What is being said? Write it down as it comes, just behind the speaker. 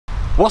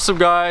What's up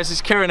guys,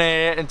 it's Kieran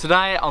here, and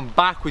today I'm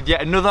back with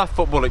yet another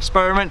football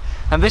experiment,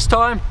 and this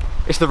time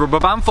it's the rubber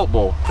band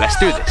football. Let's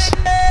do this.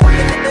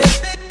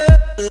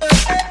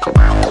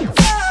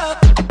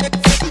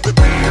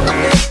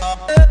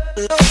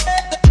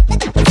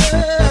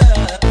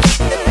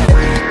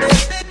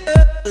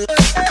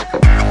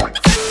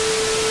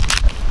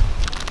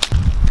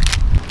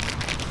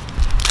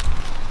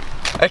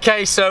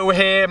 Okay, so we're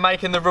here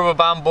making the rubber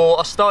band ball.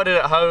 I started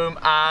at home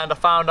and I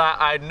found out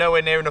I had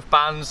nowhere near enough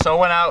bands, so I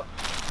went out,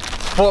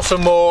 bought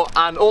some more,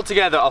 and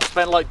altogether I've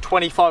spent like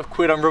 25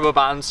 quid on rubber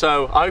bands,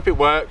 so I hope it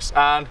works,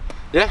 and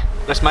yeah,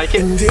 let's make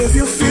it. And if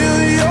you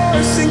feel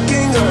you're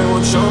sinking, I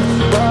will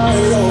jump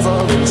right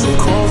over into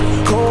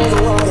cold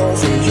water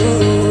for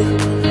you.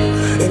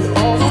 And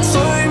all the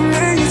time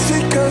that you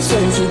take us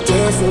into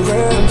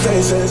different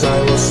places, I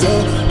will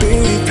still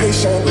be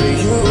patient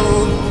with you.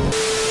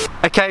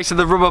 Okay, so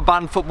the rubber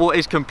band football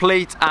is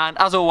complete, and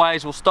as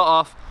always we'll start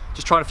off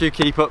just trying a few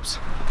keep-ups.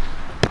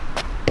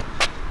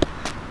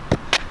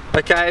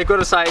 Okay, I've got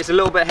to say it's a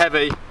little bit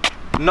heavy,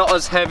 not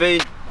as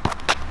heavy.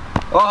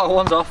 Oh,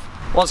 one's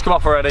off, one's come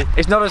off already.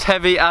 It's not as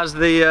heavy as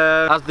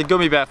the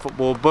gummy bear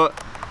football, but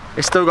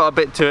it's still got a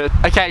bit to it.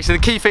 Okay, so the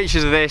key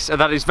features of this are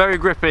that it's very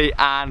grippy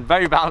and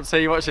very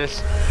bouncy. Watch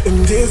this.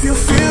 And if you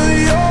feel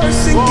you're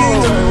sinking,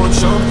 I will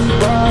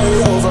jump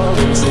right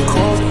over into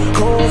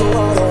cold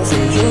water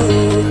for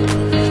you.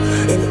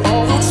 And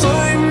all the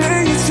time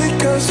that you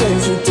take us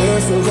into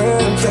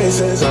different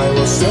places, I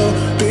will still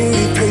be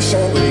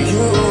patient with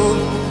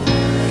you.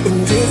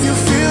 And if you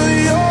feel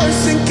you're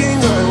sinking,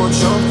 I will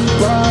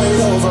jump right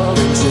over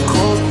into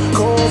cold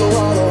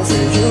water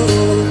for you.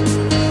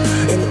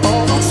 And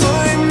all the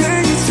time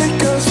that you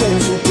take us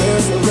into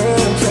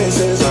different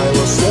places, I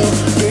will still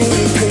be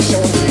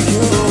patient with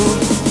you.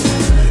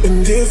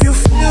 And if you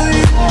feel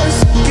you're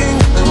sinking,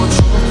 I will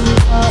jump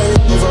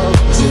right over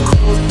into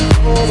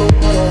cold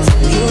water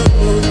for you.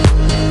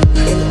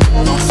 And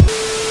all the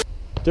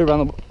time. Do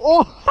around the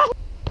oh,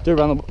 do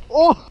around the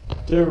oh,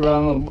 do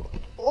around the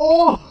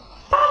oh.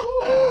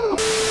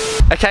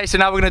 Okay, so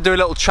now we're going to do a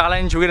little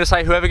challenge. We're going to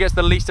say whoever gets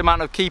the least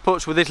amount of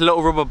keep-ups with this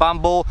little rubber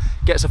band ball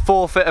gets a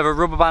forfeit of a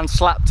rubber band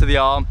slap to the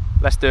arm.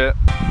 Let's do it.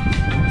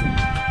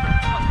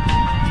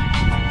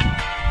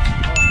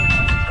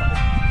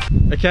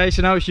 Okay,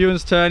 so now it's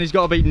Ewan's turn. He's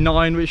got to beat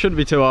 9, but it shouldn't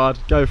be too hard.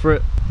 Go for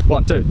it.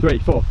 1, 2, 3,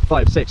 4,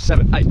 5, 6,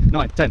 7, 8,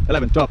 9, 10,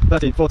 11, 12,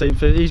 13, 14,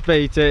 15. He's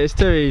beat it. It's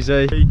too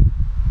easy. 3,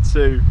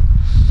 2,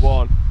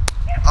 1.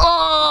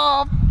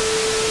 Oh!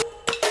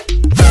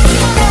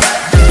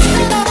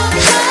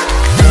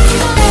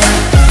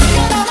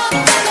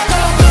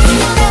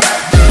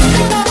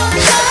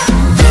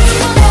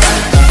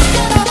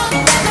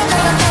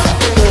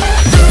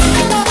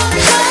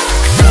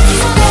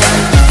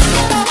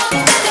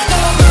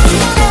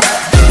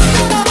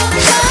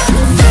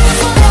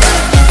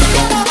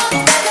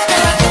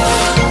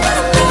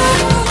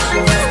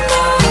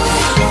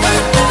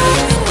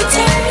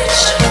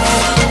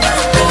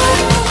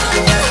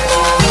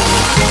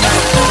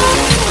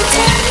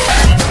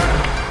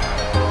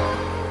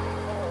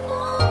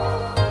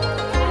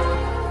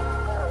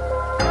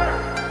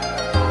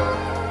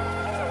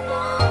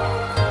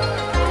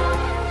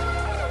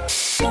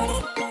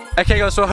 Okay guys, so